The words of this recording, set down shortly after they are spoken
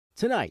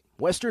Tonight,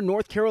 Western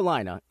North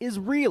Carolina is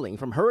reeling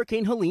from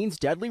Hurricane Helene's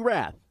deadly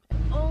wrath.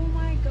 Oh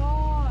my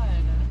God.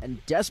 And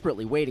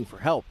desperately waiting for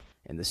help.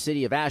 In the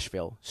city of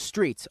Asheville,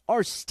 streets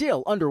are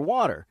still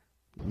underwater,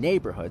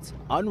 neighborhoods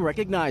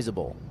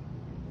unrecognizable.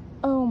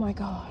 Oh my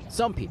God.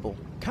 Some people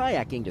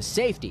kayaking to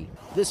safety.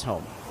 This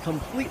home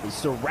completely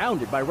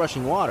surrounded by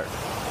rushing water.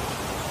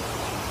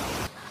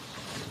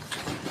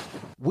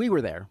 We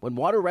were there when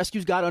water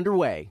rescues got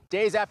underway.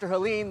 Days after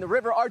Helene, the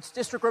River Arts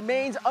District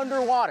remains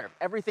underwater.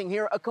 Everything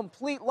here a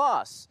complete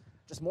loss.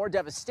 Just more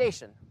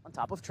devastation on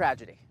top of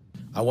tragedy.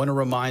 I want to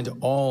remind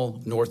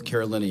all North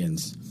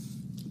Carolinians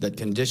that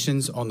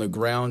conditions on the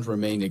ground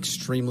remain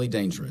extremely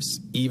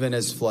dangerous, even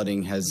as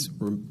flooding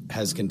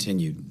has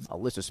continued.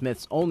 Alyssa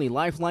Smith's only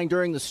lifeline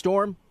during the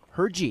storm,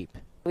 her Jeep.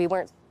 We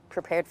weren't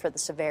prepared for the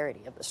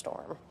severity of the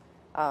storm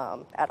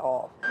at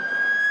all.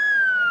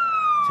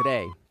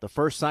 Today, the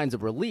first signs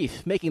of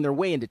relief making their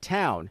way into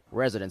town.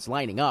 Residents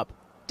lining up,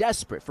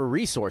 desperate for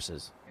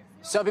resources.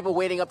 Some people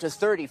waiting up to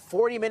 30,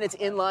 40 minutes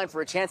in line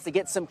for a chance to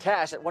get some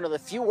cash at one of the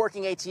few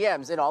working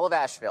ATMs in all of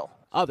Asheville.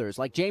 Others,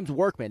 like James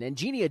Workman and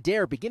Jeannie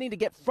Adair, beginning to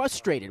get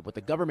frustrated with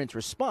the government's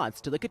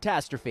response to the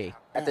catastrophe.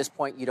 At this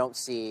point, you don't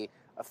see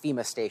a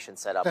FEMA station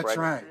set up, That's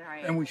right?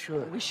 right. And we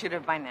should. We should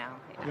have by now.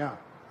 Yeah.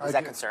 Is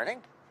that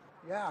concerning?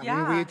 Yeah,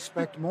 I mean, we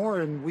expect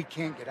more and we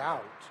can't get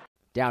out.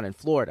 Down in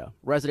Florida,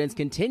 residents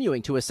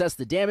continuing to assess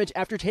the damage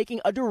after taking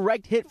a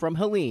direct hit from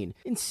Helene.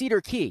 In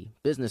Cedar Key,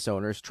 business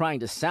owners trying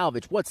to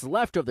salvage what's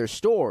left of their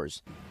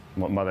stores.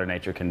 What Mother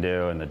Nature can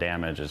do and the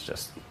damage is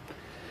just,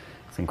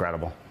 it's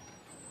incredible.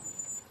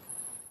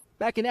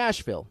 Back in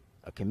Asheville,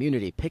 a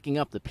community picking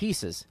up the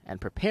pieces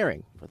and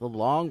preparing for the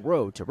long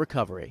road to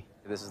recovery.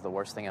 This is the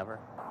worst thing ever?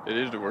 It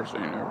is the worst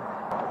thing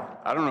ever.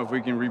 I don't know if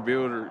we can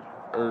rebuild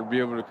or be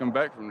able to come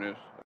back from this.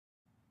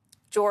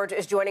 George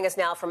is joining us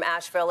now from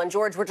Asheville. And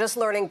George, we're just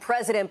learning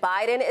President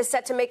Biden is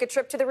set to make a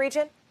trip to the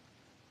region.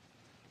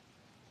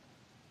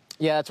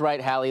 Yeah, that's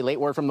right, Hallie. Late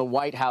word from the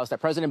White House that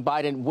President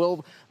Biden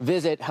will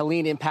visit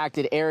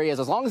Helene-impacted areas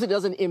as long as it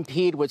doesn't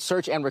impede with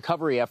search and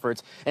recovery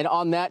efforts. And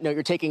on that note,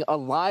 you're taking a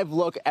live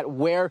look at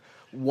where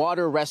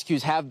water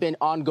rescues have been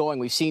ongoing.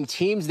 We've seen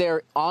teams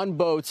there on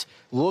boats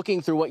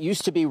looking through what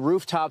used to be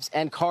rooftops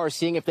and cars,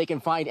 seeing if they can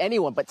find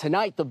anyone. But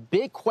tonight, the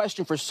big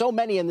question for so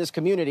many in this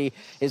community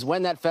is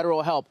when that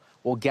federal help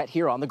will get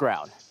here on the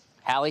ground.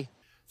 Hallie?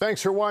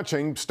 Thanks for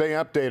watching. Stay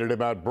updated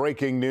about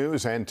breaking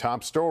news and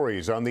top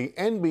stories on the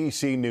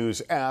NBC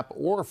News app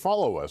or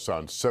follow us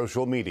on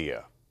social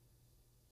media.